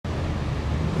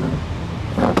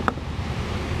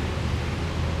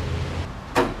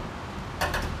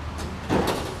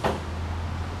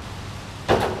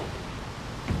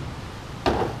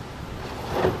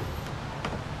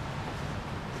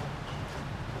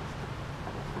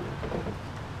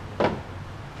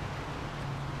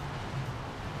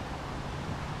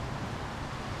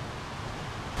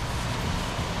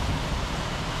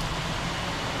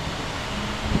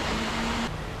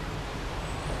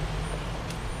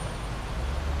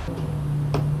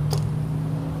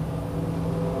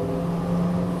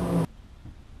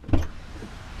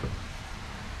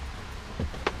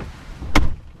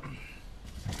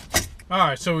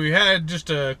Alright, so we had just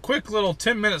a quick little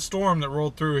 10-minute storm that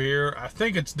rolled through here. I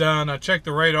think it's done. I checked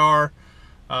the radar.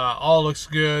 All looks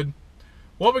good.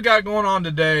 What we got going on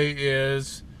today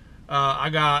is I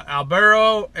got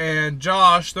Albero and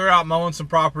Josh. They're out mowing some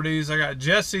properties. I got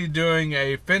Jesse doing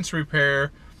a fence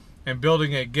repair and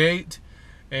building a gate.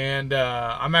 And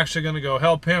I'm actually going to go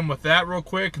help him with that real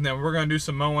quick. And then we're going to do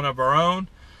some mowing of our own.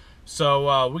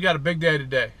 So we got a big day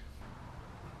today.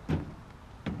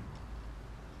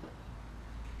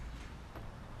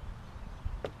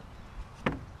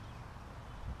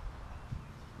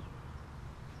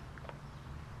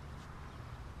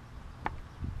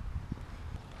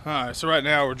 Alright, so right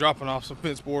now we're dropping off some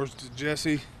fence boards to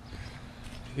Jesse.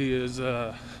 He is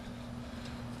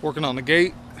working on the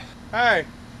gate. Hey,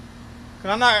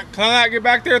 can I not get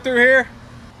back there through here?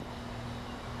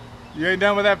 You ain't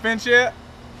done with that fence yet?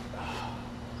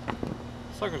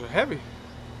 Suckers are heavy.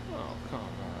 Oh, come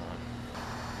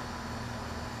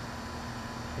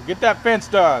on. Get that fence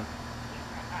done.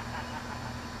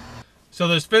 So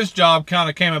this fence job kind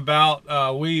of came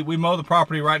about. We mow the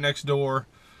property right next door.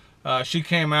 She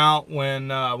came out when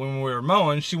we were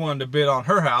mowing. She wanted to bid on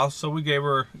her house, so we gave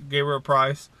her a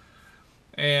price.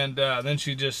 And then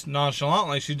she just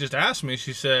nonchalantly, she just asked me.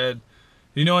 She said,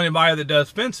 "Do you know anybody that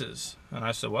does fences?" And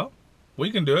I said, "Well,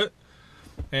 we can do it."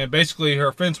 And basically,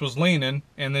 her fence was leaning,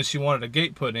 and then she wanted a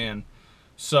gate put in.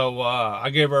 So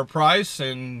I gave her a price,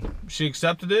 and she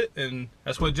accepted it, and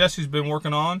that's what Jesse's been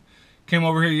working on. Came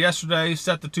over here yesterday,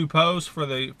 set the 2 posts for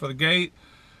the gate.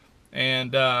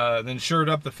 And then shored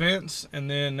up the fence, and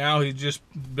then now he's just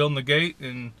building the gate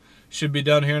and should be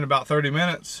done here in about 30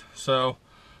 minutes. So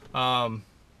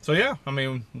yeah, I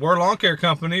mean, we're a lawn care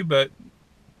company, but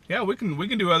yeah, we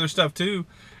can do other stuff too.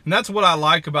 And that's what I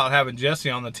like about having Jesse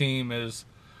on the team is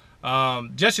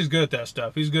Jesse's good at that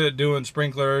stuff. He's good at doing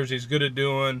sprinklers. He's good at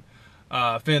doing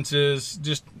fences,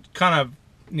 just kind of,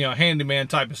 you know, handyman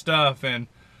type of stuff. And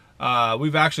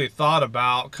we've actually thought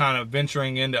about kind of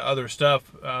venturing into other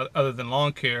stuff other than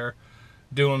lawn care,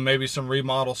 doing maybe some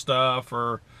remodel stuff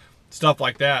or stuff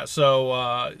like that.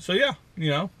 So yeah, you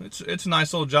know, it's a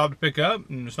nice little job to pick up,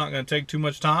 and it's not going to take too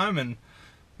much time, and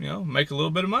you know, make a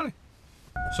little bit of money.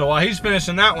 So while he's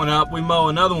finishing that one up, we mow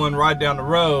another one right down the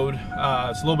road.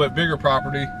 It's a little bit bigger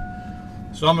property,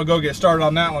 so I'm gonna go get started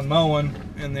on that one mowing,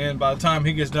 and then by the time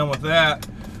he gets done with that,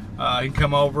 he can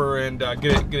come over and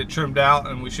get it trimmed out,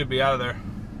 and we should be out of there.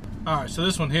 Alright, so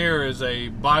this one here is a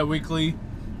bi-weekly.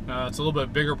 It's a little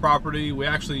bit bigger property. We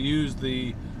actually used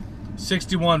the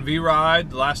 61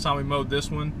 V-Ride the last time we mowed this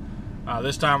one.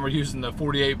 This time we're using the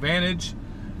 48 Vantage,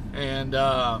 and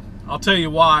I'll tell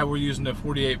you why we're using the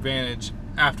 48 Vantage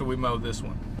after we mow this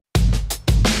one.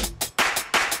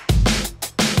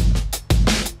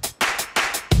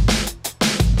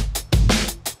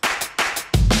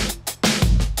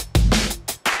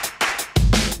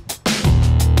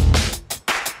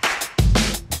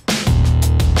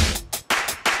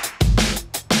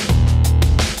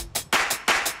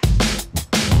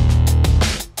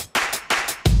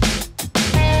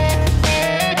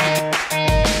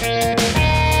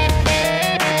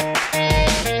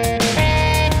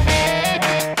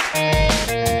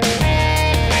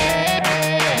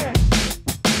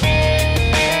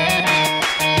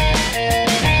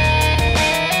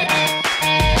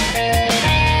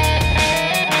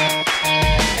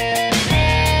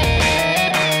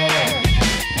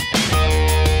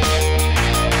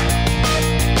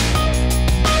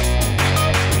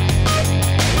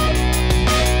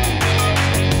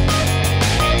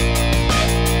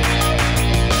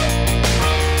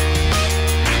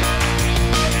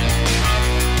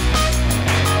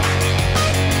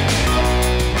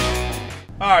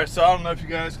 Alright, so I don't know if you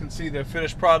guys can see the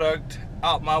finished product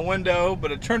out my window,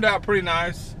 but it turned out pretty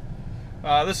nice.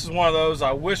 This is one of those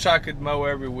I wish I could mow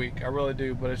every week. I really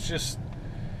do, but it's just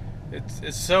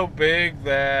it's so big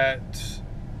that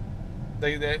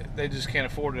they just can't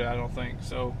afford it, I don't think.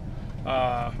 So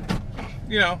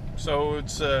you know, so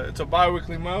it's a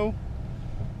bi-weekly mow,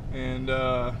 and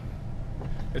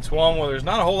it's one where there's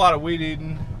not a whole lot of weed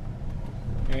eating,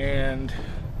 and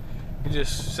you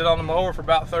just sit on the mower for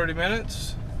about 30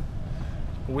 minutes,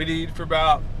 weed eat for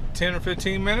about 10 or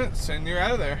 15 minutes, and you're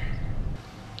out of there.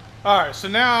 Alright, so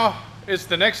now it's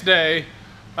the next day.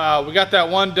 We got that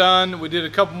one done. We did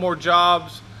a couple more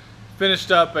jobs,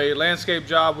 finished up a landscape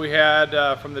job we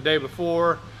had from the day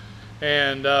before,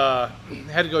 and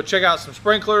had to go check out some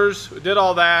sprinklers. We did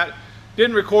all that,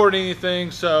 didn't record anything,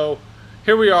 so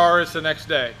here we are, it's the next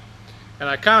day. And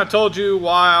I kind of told you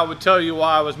why I would tell you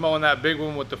why I was mowing that big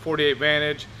one with the 48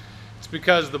 Vantage. It's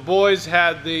because the boys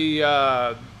had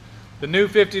the new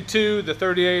 52, the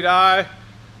 38i.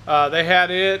 They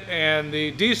had it, and the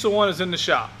diesel one is in the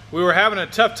shop. We were having a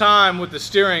tough time with the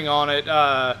steering on it.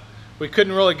 We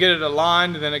couldn't really get it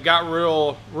aligned, and then it got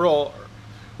real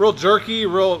jerky.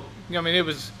 I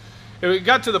mean, it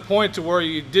got to the point to where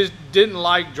you just didn't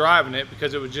like driving it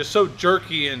because it was just so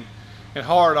jerky and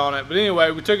hard on it. But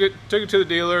anyway, we took it to the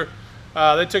dealer.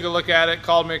 They took a look at it,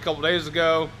 called me a couple days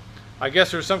ago. I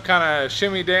guess there's some kind of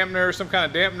shimmy dampener, some kind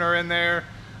of dampener in there.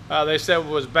 They said it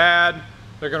was bad.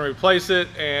 They're going to replace it,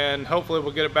 and hopefully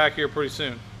we'll get it back here pretty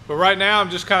soon. But right now I'm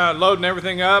just kind of loading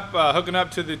everything up, hooking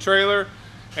up to the trailer,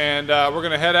 and we're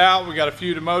going to head out. We got a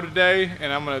few to mow today,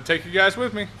 and I'm going to take you guys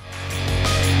with me.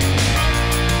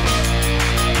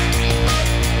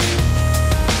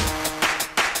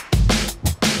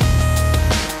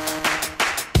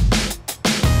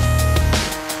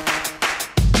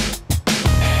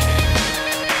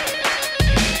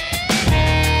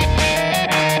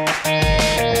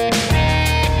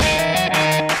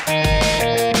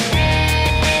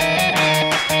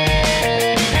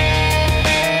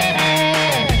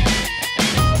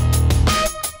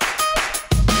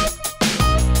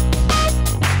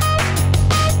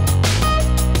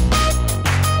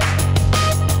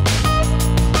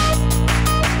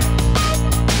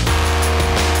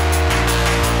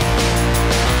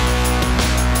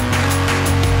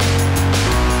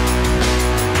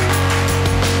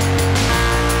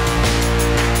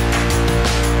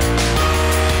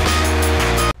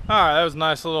 Alright, that was a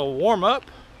nice little warm up.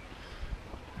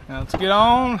 Now let's get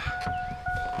on.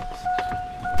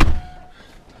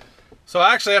 So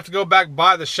I actually have to go back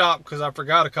by the shop because I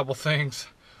forgot a couple things,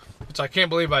 which I can't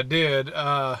believe I did.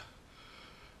 I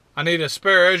need a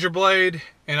spare edger blade,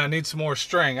 and I need some more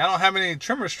string. I don't have any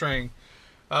trimmer string.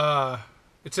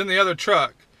 It's in the other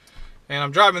truck. And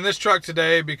I'm driving this truck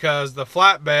today because the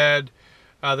flatbed,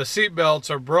 the seat belts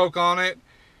are broke on it,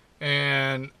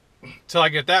 and until I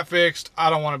get that fixed,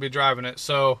 I don't want to be driving it.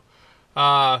 So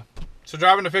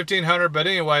driving the 1500, but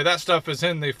anyway, that stuff is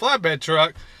in the flatbed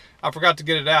truck. I forgot to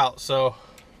get it out, so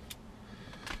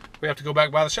we have to go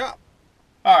back by the shop.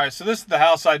 All right, so this is the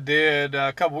house I did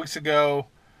a couple weeks ago,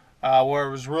 where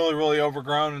it was really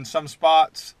overgrown in some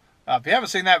spots. If you haven't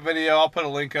seen that video, I'll put a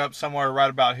link up somewhere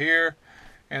right about here,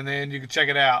 and then you can check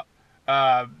it out.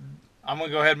 I'm gonna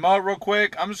go ahead and mow it real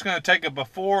quick. I'm just gonna take a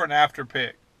before and after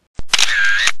pic.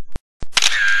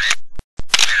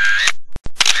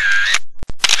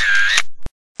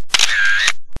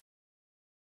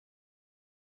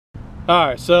 All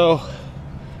right, so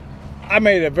I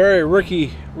made a very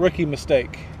rookie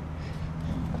mistake.